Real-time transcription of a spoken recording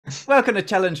Welcome to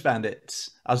Challenge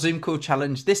Bandits. Our Zoom call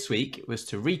challenge this week was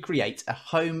to recreate a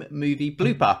home movie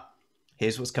blooper.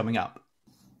 Here's what's coming up.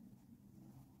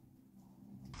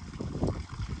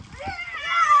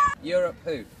 Europe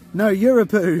who? No,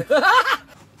 Europe who?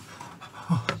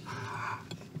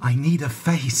 I need a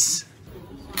face.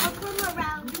 I'll come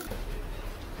around.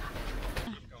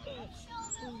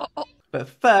 But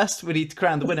first, we need to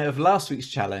crown the winner of last week's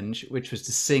challenge, which was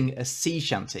to sing a sea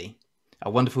shanty.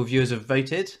 Our wonderful viewers have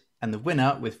voted, and the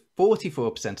winner with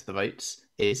 44% of the votes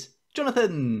is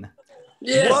Jonathan.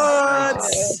 Yes. What?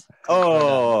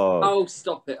 Oh,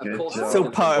 stop it. Of course. Still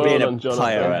part of being a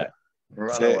pirate.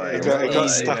 So it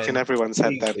got stuck in everyone's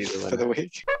head then for the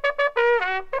week.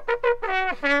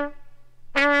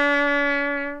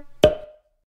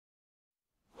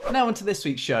 Now on to this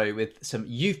week's show with some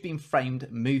You've Been Framed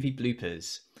movie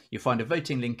bloopers. You'll find a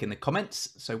voting link in the comments,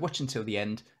 so watch until the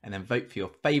end and then vote for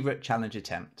your favourite challenge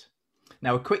attempt.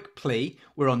 Now a quick plea,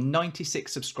 we're on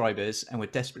 96 subscribers and we're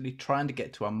desperately trying to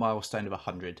get to our milestone of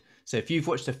 100. So if you've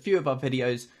watched a few of our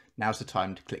videos, now's the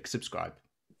time to click subscribe.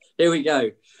 Here we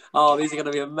go. Oh, these are going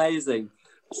to be amazing.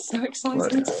 So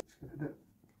excited. Stop.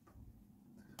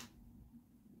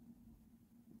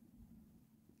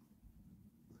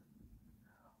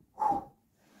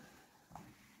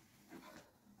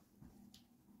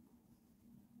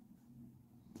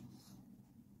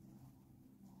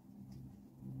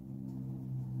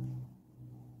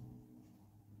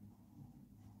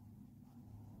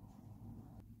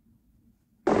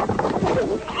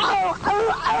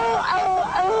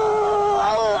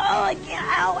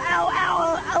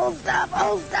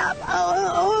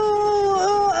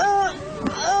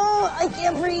 I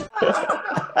can't breathe.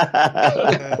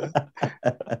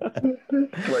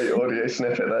 Great audio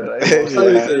snippet there, Dave.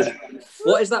 Yeah.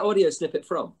 What is that audio snippet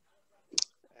from?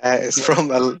 It's from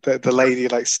the lady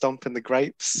like stomping the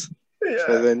grapes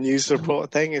for the news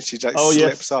report thing, and she like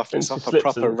slips off. It's off a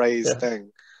proper raised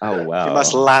thing. Oh wow! You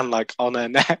must land like on her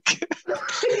neck.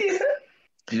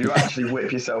 Did you actually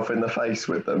whip yourself in the face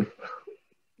with them?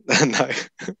 No.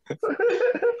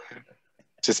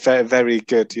 Just very, very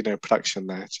good, production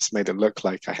there. Just made it look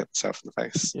like I hit myself in the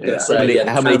face. Yeah.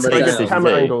 How many takes did you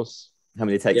camera do? angles. How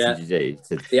many takes did you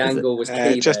do? The angle was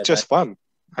key. Just one.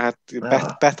 I had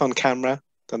Beth on camera.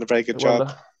 Done a very good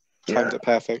job. Timed it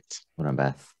perfect. Well done,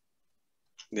 Beth.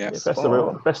 Yeah.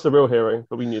 Best the real hero,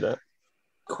 but we knew that.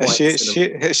 She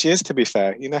is, to be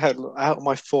fair. You know how out of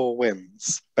my 4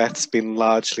 wins, Beth's been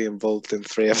largely involved in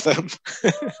 3 of them.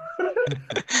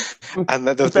 And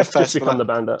the first become one, the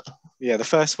bandit. Yeah, the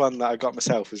first one that I got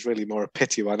myself was really more a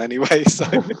pity one anyway. So,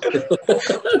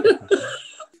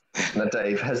 Now,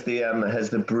 Dave, has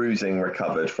the bruising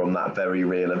recovered from that very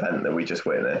real event that we just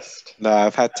witnessed? no,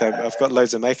 I've got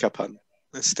loads of makeup on.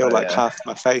 It's still half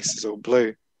my face is all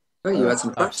blue. Oh, you had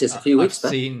some practice a few weeks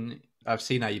back. I've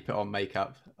seen how you put on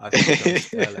makeup. I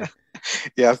think it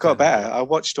Yeah, I've got better. I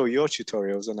watched all your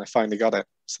tutorials and I finally got it.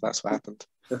 So that's what happened.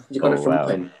 You got it from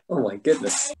mine. Oh my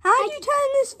goodness. How do you turn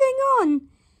this thing on?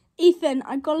 Ethan,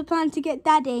 I got a plan to get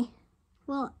Daddy.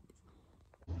 What?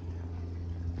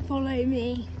 Follow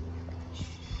me.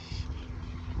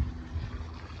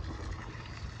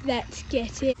 Let's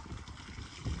get it.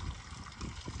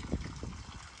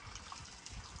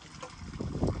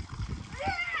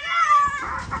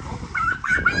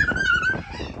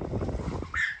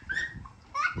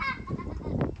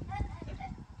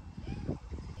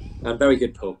 And very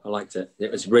good, Paul. I liked it.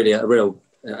 It was really a real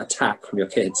attack from your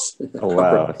kids. Oh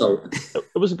wow! It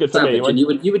wasn't good for me. And you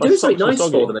were doing something nice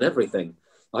for them and everything.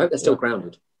 I hope they're still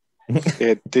grounded.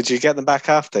 Yeah. Did you get them back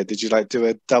after? Did you do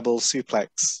a double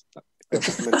suplex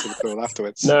into the pool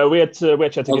afterwards? No, we had to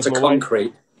give Onto them away.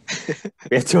 concrete.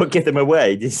 We had to get them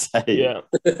away. Did you say? Yeah.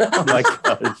 Oh my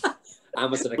gosh!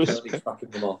 Amazon are currently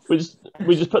fucking them off. We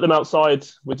just put them outside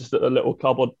with just a little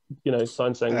cardboard,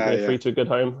 sign saying they're free to a good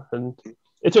home. And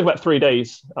it took about 3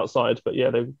 days outside, but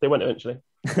yeah, they went eventually.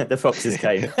 The foxes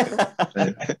came.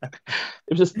 It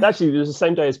was the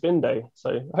same day as bin day,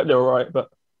 so I hope they're all right, but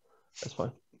that's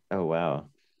fine. Oh wow!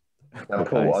 Now,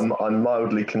 Paul, I'm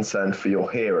mildly concerned for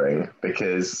your hearing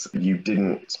because you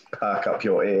didn't perk up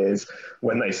your ears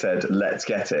when they said "Let's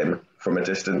get him" from a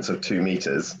distance of 2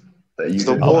 meters.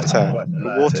 The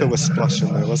water was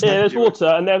splashing there, wasn't it? Yeah, there's water,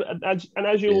 and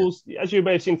as you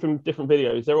may have seen from different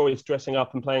videos, they're always dressing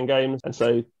up and playing games, and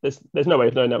so there's no way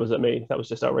of knowing that was at me. That was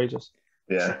just outrageous.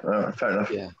 Yeah, fair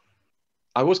enough. Yeah,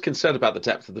 I was concerned about the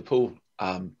depth of the pool,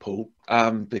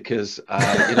 because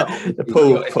the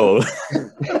pool.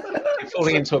 If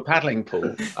falling into a paddling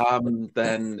pool,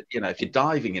 then if you're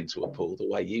diving into a pool the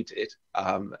way you did,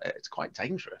 it's quite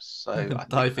dangerous. So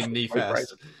diving knee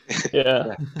first.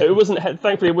 Yeah, it wasn't.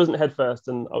 Thankfully, it wasn't head first,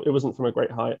 and it wasn't from a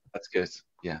great height. That's good.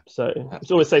 Yeah. So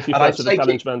it's always safety first with the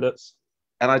challenge bandits.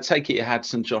 And I take it you had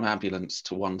St John ambulance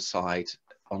to one side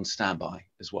on standby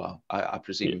as well. I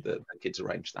presume that the kids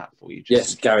arranged that for you.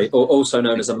 Yes, Gary, also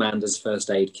known as Amanda's first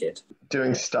aid kit.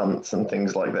 Doing stunts and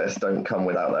things like this don't come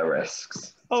without their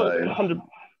risks. Oh, 100.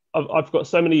 I've got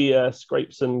so many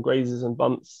scrapes and grazes and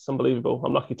bumps. It's unbelievable.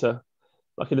 I'm lucky to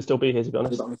still be here, to be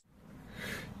honest.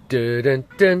 Dun, dun,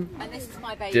 dun. And this is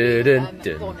my baby,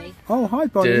 Bonnie. Oh, hi,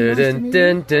 Bonnie. Dun,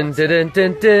 dun, dun, dun, dun,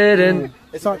 dun, dun.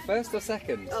 It's like first or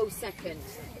second? Oh, second.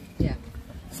 Yeah.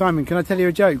 Simon, can I tell you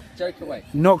a joke? Joke away.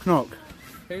 Knock, knock.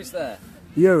 Who's there?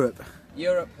 Europe.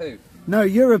 Europe who? No,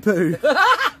 Europe who.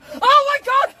 Oh my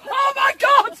God! Oh my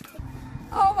God!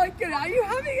 Oh my goodness! Are you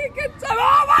having a good time?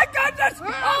 Oh my goodness!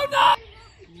 Oh no!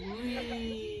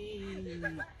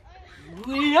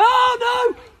 Oh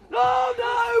no! Oh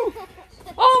no!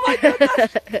 Oh my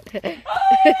goodness!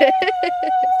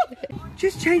 Oh!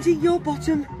 Just changing your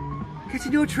bottom,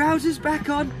 getting your trousers back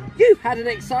on. You've had an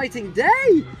exciting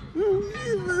day.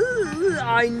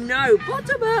 I know.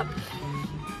 Bottom up.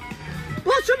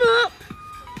 Bottom up.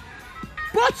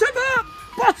 Bottom up.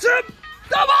 Bottom.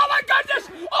 Oh my goodness!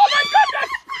 Oh my goodness!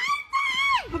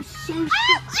 I'm so sick.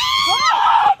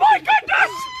 Oh my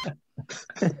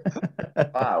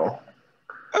goodness! Wow.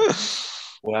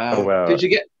 Wow. Oh, wow. Did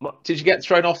you get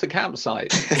thrown off the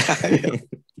campsite?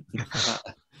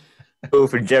 Oh,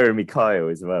 for Jeremy Kyle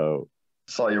as well.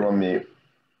 So you're on mute.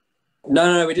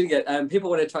 No, we didn't get. People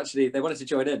wanted to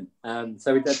join in.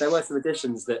 So there were some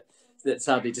additions that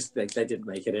sadly just they didn't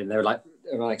make it in. They were like,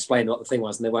 I explained what the thing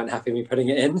was, and they weren't happy with me putting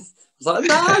it in. I was like,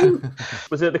 no.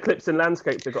 Was it the clips and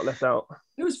landscapes that got left out?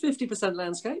 It was 50%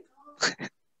 landscape.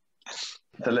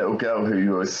 The little girl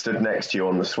who stood next to you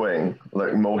on the swing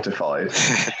looked mortified.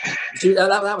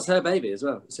 That was her baby as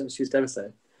well. She was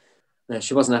devastated. No,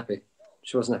 she wasn't happy.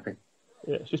 She wasn't happy.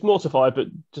 Yeah, she's mortified, but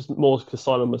just more because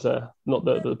Simon was there, not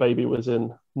that the baby was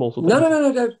in mortal danger.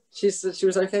 No. She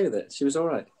was okay with it. She was all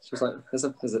right. She was like,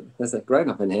 there's a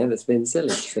grown up in here that's been silly.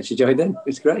 So she joined in.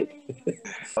 It's great.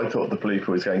 I thought the blooper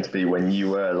was going to be when you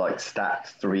were like stacked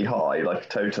 3 high, like a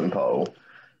totem pole,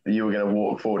 that you were going to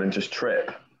walk forward and just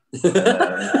trip. You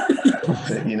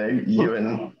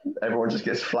and everyone just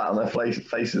gets flat on their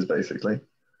faces, basically.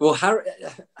 Well,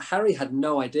 Harry had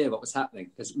no idea what was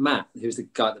happening because Matt, who's the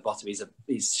guy at the bottom,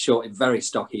 he's short, very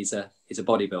stocky. He's a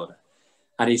bodybuilder,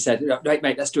 and he said,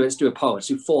 "Mate, let's do a pole. Let's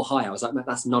do 4 high." I was like, "Matt,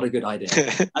 that's not a good idea.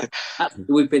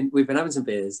 We've been having some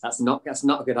beers. That's not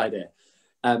a good idea."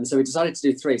 So we decided to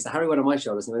do 3. So Harry went on my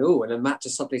shoulders and went, "Oh!" And then Matt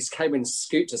just suddenly came in and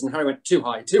scooped us, and Harry went too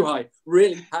high,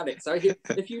 really panicked. So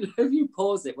if you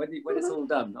pause it when it's all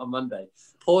done on Monday,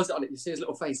 pause it on it. You see his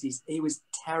little face. He was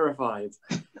terrified.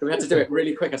 We had to do it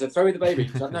really quick. I said, "Throw me the baby."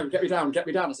 He's like, "No, get me down."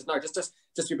 I said, "No, just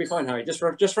you'll be fine, Harry. Just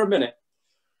for a minute."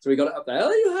 So we got it up there.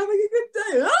 "Are you having a good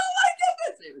day?" Oh my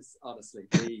goodness! It was honestly,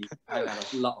 I had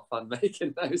a lot of fun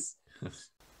making those.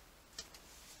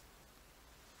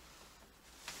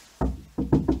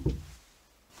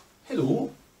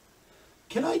 Hello,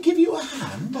 can I give you a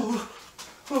hand?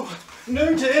 Oh,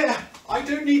 no dear, I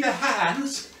don't need a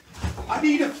hand. I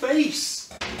need a face.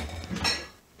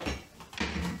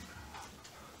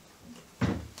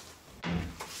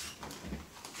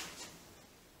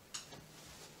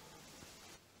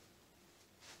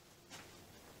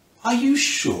 Are you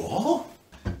sure?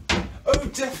 Oh,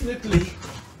 definitely.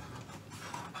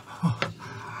 Oh,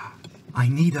 I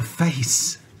need a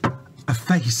face. A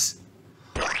face.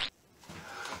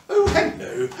 Oh,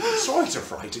 hello. Sorry to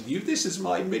frighten you. This is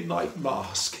my midnight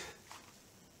mask.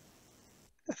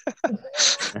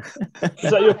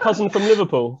 Is that your cousin from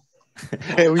Liverpool?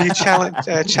 Were you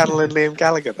channeling Liam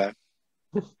Gallagher then?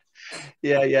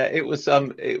 Yeah. It was.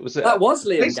 That was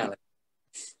Liam Gallagher.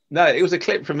 No, it was a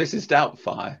clip from Mrs.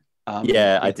 Doubtfire.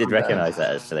 Yeah, I did recognise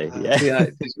that actually. Yeah,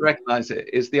 did you recognise it?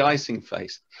 It's the icing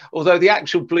face. Although the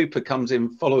actual blooper comes in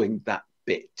following that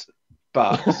bit.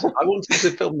 But I wanted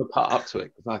to film the part up to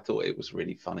it because I thought it was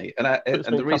really funny. And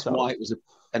the reason why it was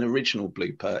an original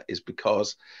blooper is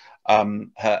because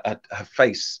her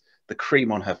face, the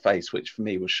cream on her face, which for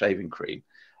me was shaving cream,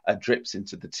 drips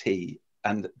into the tea.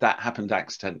 And that happened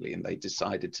accidentally. And they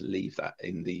decided to leave that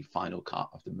in the final cut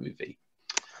of the movie.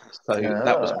 So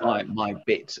that was my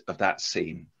bit of that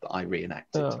scene that I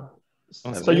reenacted.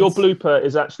 So your blooper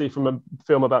is actually from a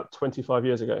film about 25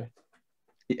 years ago?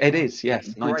 It is,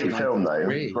 yes. Great film, though.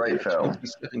 Great film.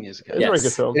 27 years ago. It's a very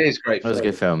good film. It is great. It was a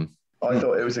good film. I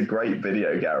thought it was a great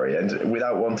video, Gary, and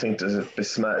without wanting to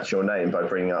besmirch your name by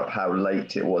bringing up how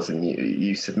late it was in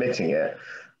you submitting it,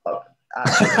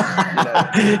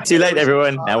 actually, too late,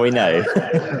 everyone. Now we know.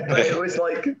 But it was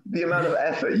like the amount of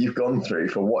effort you've gone through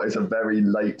for what is a very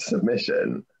late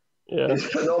submission. Yeah. It's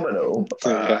phenomenal.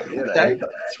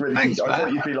 It's really. I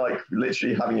thought you'd be like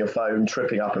literally having your phone,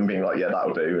 tripping up, and being like, "Yeah,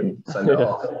 that'll do," and send it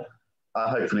off.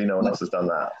 Hopefully, no one else has done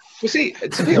that. Well, see,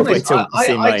 to be honest,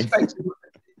 I expected.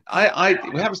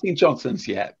 We haven't seen Jonathan's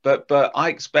yet, but I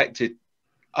expected.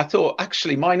 I thought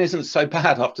actually mine isn't so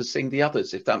bad after seeing the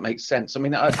others, if that makes sense. I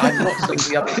mean, I'm not seeing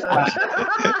the others.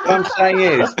 What I'm saying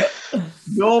is,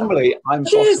 normally I'm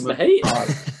bottom of the pile.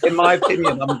 In my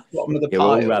opinion, I'm bottom of the You're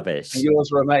pile. all rubbish. And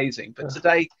yours were amazing, but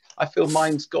today I feel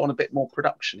mine's gone a bit more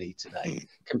production-y today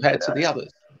compared to the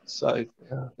others. So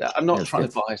I'm not trying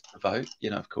to bias the vote,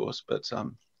 of course, but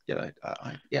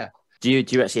yeah. Do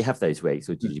you actually have those wigs,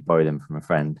 or did you borrow them from a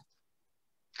friend?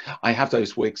 I have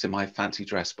those wigs in my fancy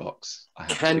dress box.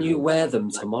 Can you wear them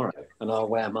tomorrow, and I'll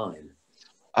wear mine?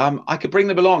 I could bring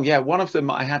them along. Yeah, one of them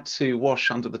I had to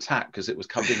wash under the tap because it was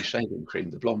covered in shaving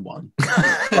cream, the blonde one.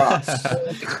 But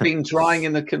it's been drying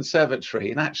in the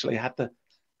conservatory, and actually I had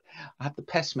the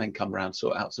pest men come around,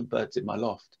 sort out some birds in my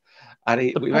loft. And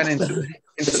we went into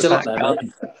the back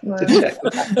garden to check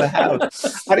the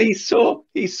house. And he saw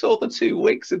the two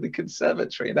wigs in the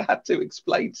conservatory, and I had to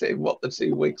explain to him what the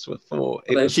two wigs were for.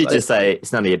 You should just say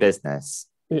it's none of your business.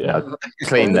 Yeah.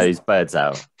 Clean those birds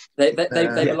out. They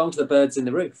belong to the birds in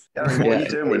the roof. Gary, what are you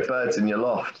doing with birds in your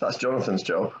loft? That's Jonathan's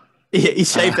job. He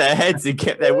shaved their heads and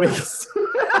kept their wigs.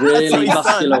 Really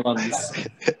muscular ones.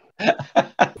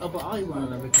 Oh, but I want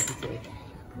another cup of tea.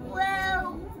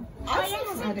 Well, I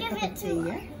haven't had a cup of tea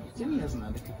yet. Jimmy hasn't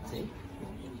had a cup of tea.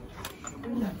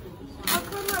 I'll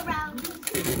come around.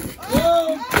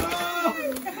 Oh!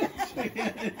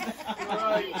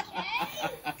 Right.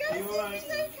 Go see if he's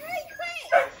okay, quick!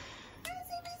 Go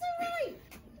see if he's alright.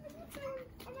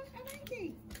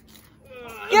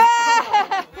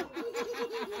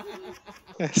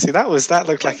 Yeah! See, that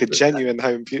looked like a genuine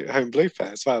home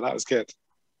blooper as well. That was good.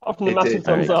 After the massive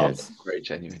thumbs up. Very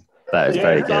genuine. That was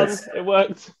very good. It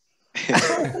worked.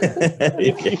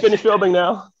 You finished filming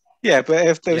now? Yeah, but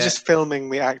if they were just filming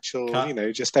the actual,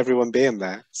 just everyone being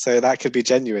there, so that could be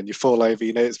genuine. You fall over,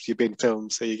 you've been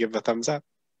filmed, so you give a thumbs up.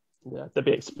 Yeah, there'd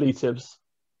be expletives.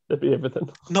 There'd be everything.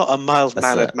 Not a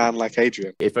mild-mannered man like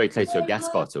Adrian. It's very close to a gas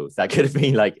bottle. That could have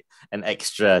been like an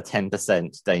extra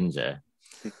 10% danger.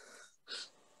 That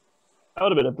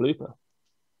would have been a blooper.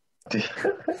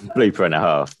 Blooper and a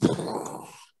half.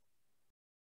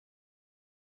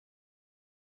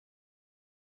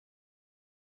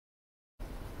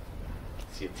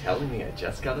 So you're telling me I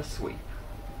just got a sweep?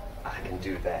 I can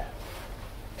do that.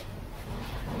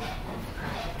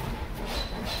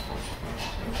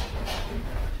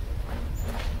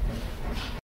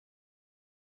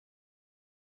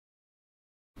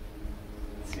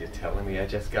 So you're telling me I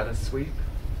just got a sweep?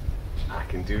 I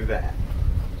can do that.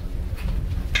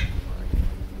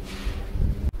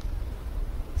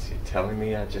 So you're telling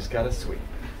me I just got a sweep?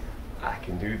 I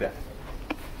can do that.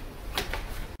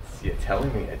 So you're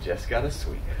telling me I just got a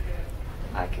sweep?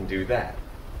 I can do that.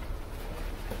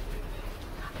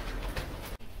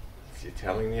 So you're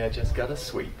telling me I just got a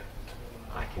sweep?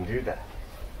 I can do that.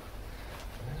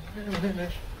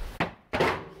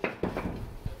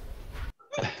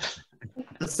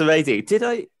 That's amazing. Did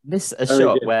I miss a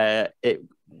shot where it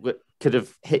could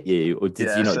have hit you, or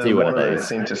did you not do one of those? It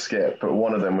seemed to skip, but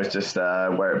one of them was just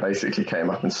where it basically came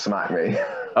up and smacked me.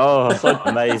 Oh,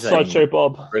 amazing. Sideshow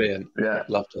Bob. Brilliant. Yeah.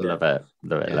 Love it. Love it.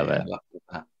 Love it. Love it. Love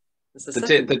that.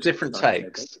 The different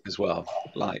takes as well.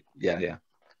 Like, yeah.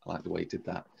 I like the way he did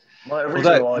that. My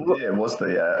original idea was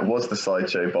the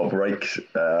Sideshow Bob rakes,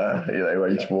 where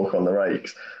you just walk on the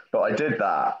rakes. But I did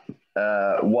that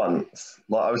once.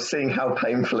 Like, I was seeing how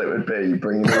painful it would be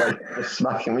bringing the rake,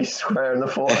 smacking me square in the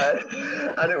forehead,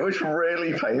 and it was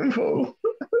really painful.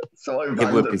 So I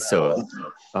it would be sore.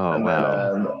 Oh, and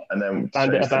wow. And then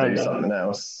Bandit chose to do abandoned. something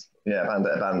else. Yeah,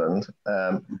 Bandit abandoned.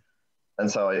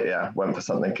 And so I went for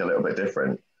something a little bit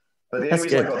different. But the only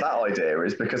reason I got that idea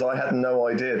is because I had no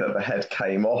idea that the head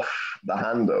came off the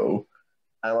handle,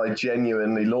 and I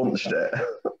genuinely launched it.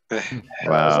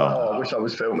 Wow. I wish I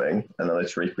was filming, and then I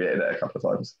just recreated it a couple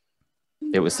of times.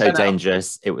 It was so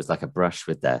dangerous. It was like a brush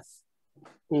with death.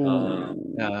 There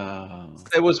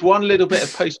was one little bit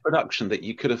of post-production that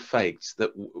you could have faked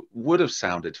that would have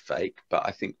sounded fake, but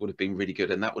I think would have been really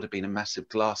good, and that would have been a massive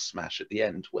glass smash at the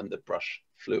end when the brush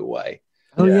flew away.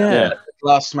 Oh yeah.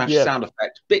 Glass smash sound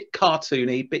effect, bit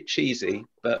cartoony, bit cheesy,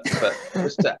 but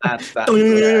just to add that. I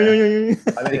mean,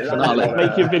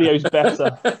 make your videos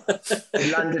better.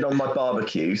 It landed on my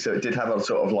barbecue, so it did have a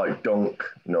sort of like donk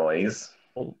noise.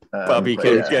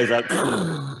 Barbecue goes up.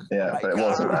 Yeah, but it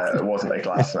wasn't a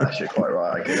glass smash. You're quite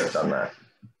right. I could have done that.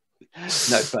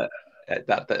 No, but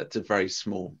that's a very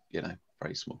small,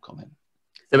 very small comment.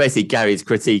 So basically, Gary's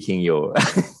critiquing your. I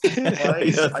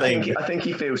think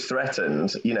he feels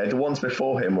threatened. You know, the ones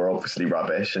before him were obviously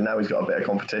rubbish, and now he's got a bit of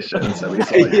competition. So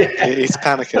he's like, he's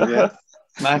panicking. Yeah,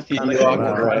 Matthew, you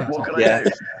are correct. What can I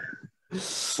do?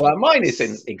 Well, mine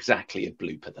isn't exactly a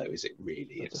blooper, though, is it?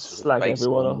 Really, it's slag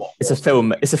everyone off. It's a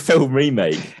film. It's a film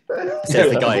remake.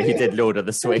 Says the guy who did Lord of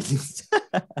the Swings.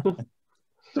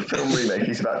 The film remake.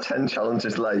 He's about 10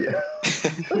 challenges late.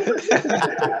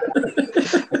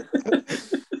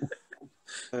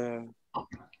 Do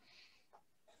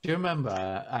you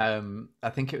remember? I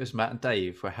think it was Matt and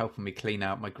Dave were helping me clean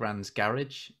out my grand's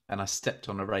garage, and I stepped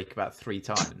on a rake about 3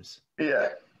 times. Yeah.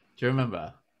 Do you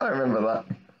remember? I remember that.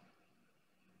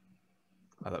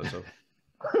 Oh, that was all.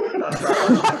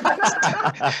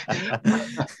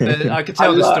 I could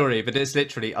tell the story, but it's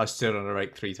literally I stood on a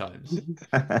rake 3 times.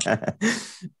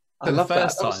 I love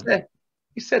that. Time,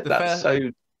 you said that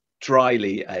so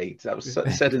dryly, Aid. That was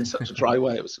said in such a dry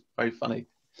way. It was very funny.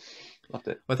 Loved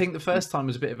it. Well, I think the first time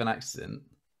was a bit of an accident,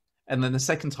 and then the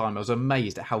second time I was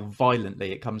amazed at how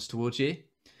violently it comes towards you.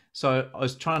 So I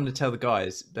was trying to tell the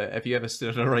guys that have you ever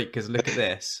stood on a rake? Because look at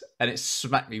this, and it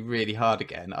smacked me really hard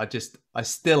again. I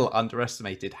still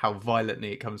underestimated how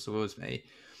violently it comes towards me.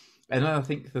 And then I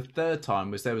think the third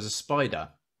time was there was a spider,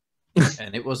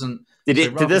 and it wasn't.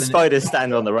 Did the spider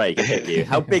stand on the rake and hit you?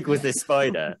 How big was this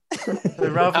spider? So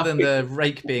rather than the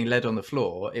rake being led on the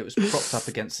floor, it was propped up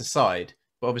against the side.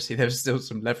 But obviously there was still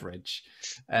some leverage,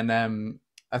 and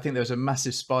I think there was a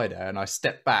massive spider, and I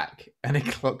stepped back, and it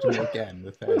clocked me again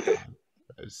the third time.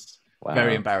 It was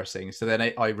very embarrassing. So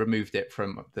then I removed it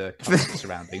from the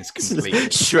surroundings completely.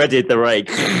 Shredded the rake,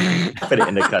 put it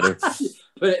in the kind of.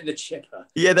 Put it in the chipper.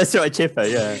 Yeah, that's right, chipper.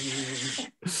 Yeah.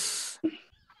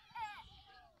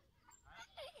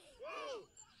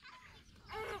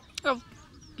 Oh,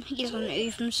 he doesn't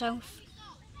move himself.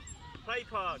 Play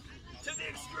park to the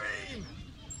extreme.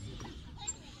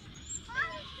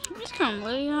 It's coming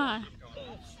really high.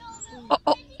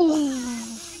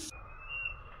 Oh.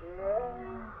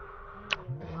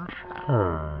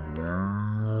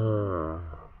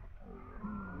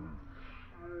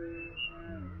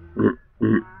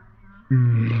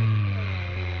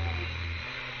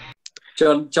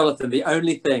 Jonathan, the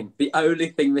only thing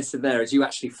missing there is you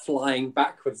actually flying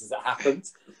backwards as it happened.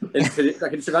 I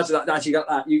can just imagine that. As you got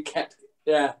that, you kept.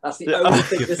 Yeah, that's the only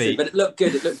thing missing. But it looked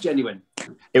good. It looked genuine.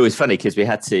 It was funny because we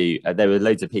had to. There were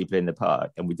loads of people in the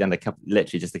park, and we'd done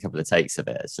literally just a couple of takes of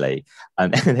it actually,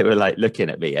 and they were like looking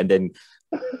at me, and then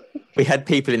we had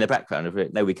people in the background.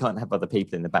 No, we can't have other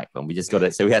people in the background. We just got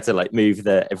it. So we had to like move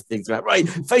everything's right,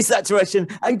 face that direction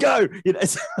and go. You know,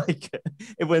 it's like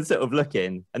everyone's sort of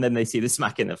looking, and then they see the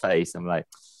smack in the face. I'm like,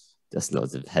 just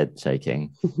lots of head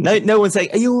shaking. No one's saying,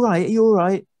 "Are you all right? Are you all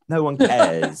right?" No one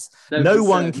cares. No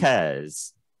one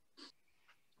cares.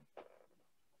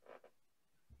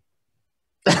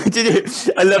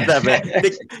 I love that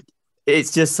bit.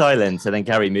 It's just silence, and then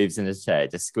Gary moves in his chair,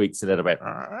 just squeaks a little bit.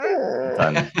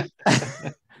 Done.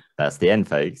 That's the end,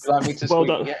 folks. Well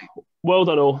done. Well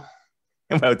done all.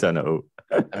 Well done all.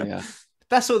 Yeah.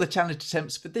 That's all the challenge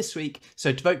attempts for this week.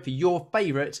 So to vote for your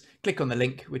favourite, click on the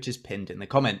link which is pinned in the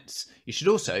comments. You should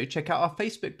also check out our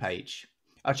Facebook page.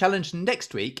 Our challenge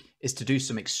next week is to do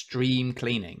some extreme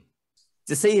cleaning.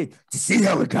 To see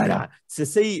how we got on. To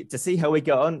see how we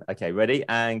get on. Okay, ready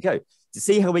and go. To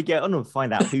see how we get on and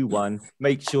find out who won,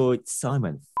 make sure it's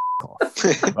Simon. Off.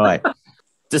 Right.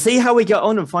 To see how we get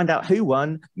on and find out who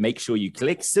won, make sure you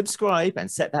click subscribe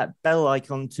and set that bell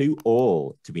icon to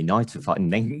all to be notified.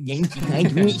 And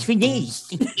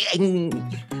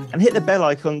hit the bell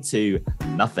icon to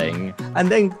nothing. And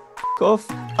then off,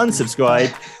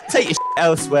 unsubscribe, take your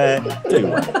elsewhere. Do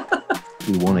one.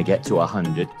 We want to get to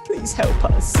 100. Please help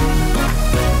us.